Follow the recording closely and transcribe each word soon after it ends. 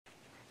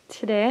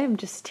Today I'm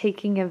just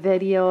taking a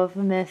video of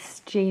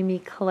Miss Jamie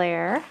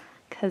Claire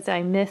because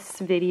I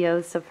miss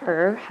videos of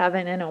her,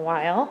 haven't in a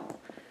while.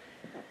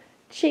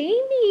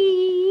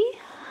 Jamie,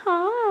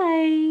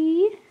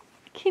 hi.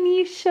 Can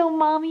you show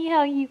Mommy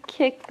how you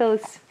kick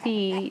those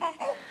feet?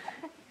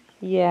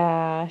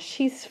 Yeah,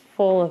 she's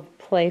full of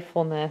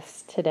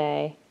playfulness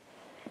today.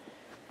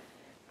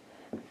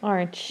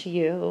 Aren't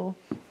you?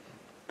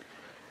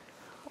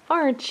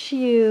 Aren't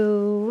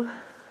you?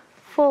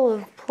 Full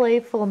of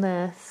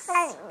playfulness.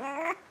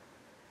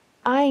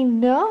 I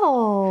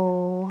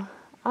know.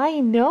 I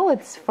know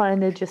it's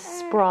fun to just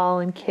sprawl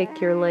and kick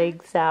your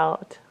legs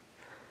out.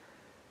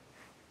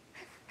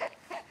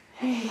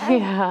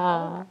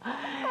 Yeah.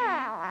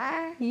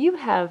 You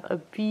have a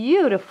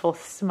beautiful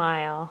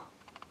smile.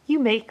 You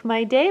make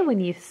my day when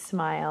you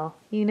smile.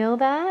 You know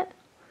that?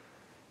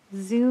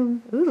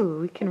 Zoom. Ooh,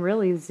 we can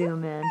really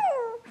zoom in.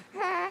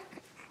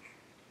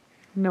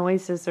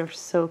 Noises are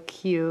so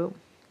cute.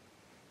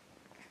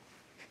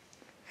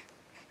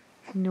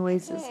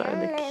 Noises are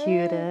the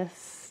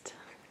cutest.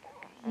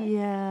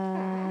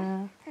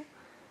 Yeah.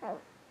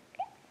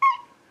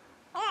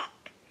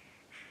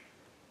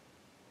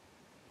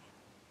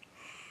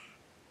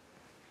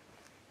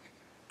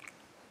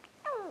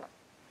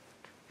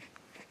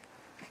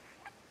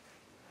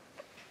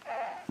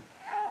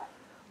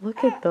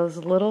 Look at those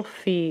little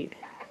feet.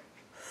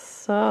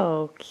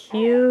 So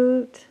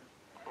cute.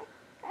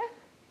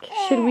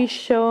 Should we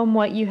show them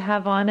what you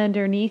have on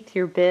underneath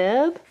your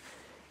bib?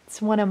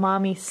 It's one of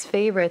Mommy's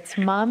favorites.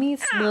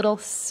 Mommy's little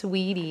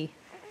sweetie.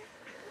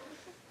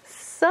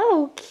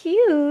 So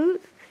cute.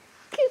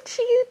 Coochie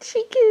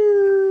goochie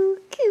goo.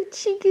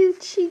 Coochie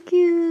goochie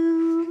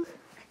goo.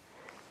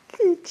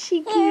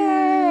 Coochie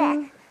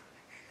goo.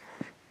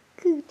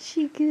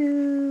 Coochie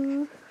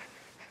goo.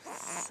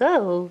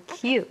 So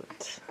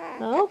cute.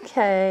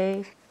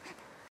 Okay.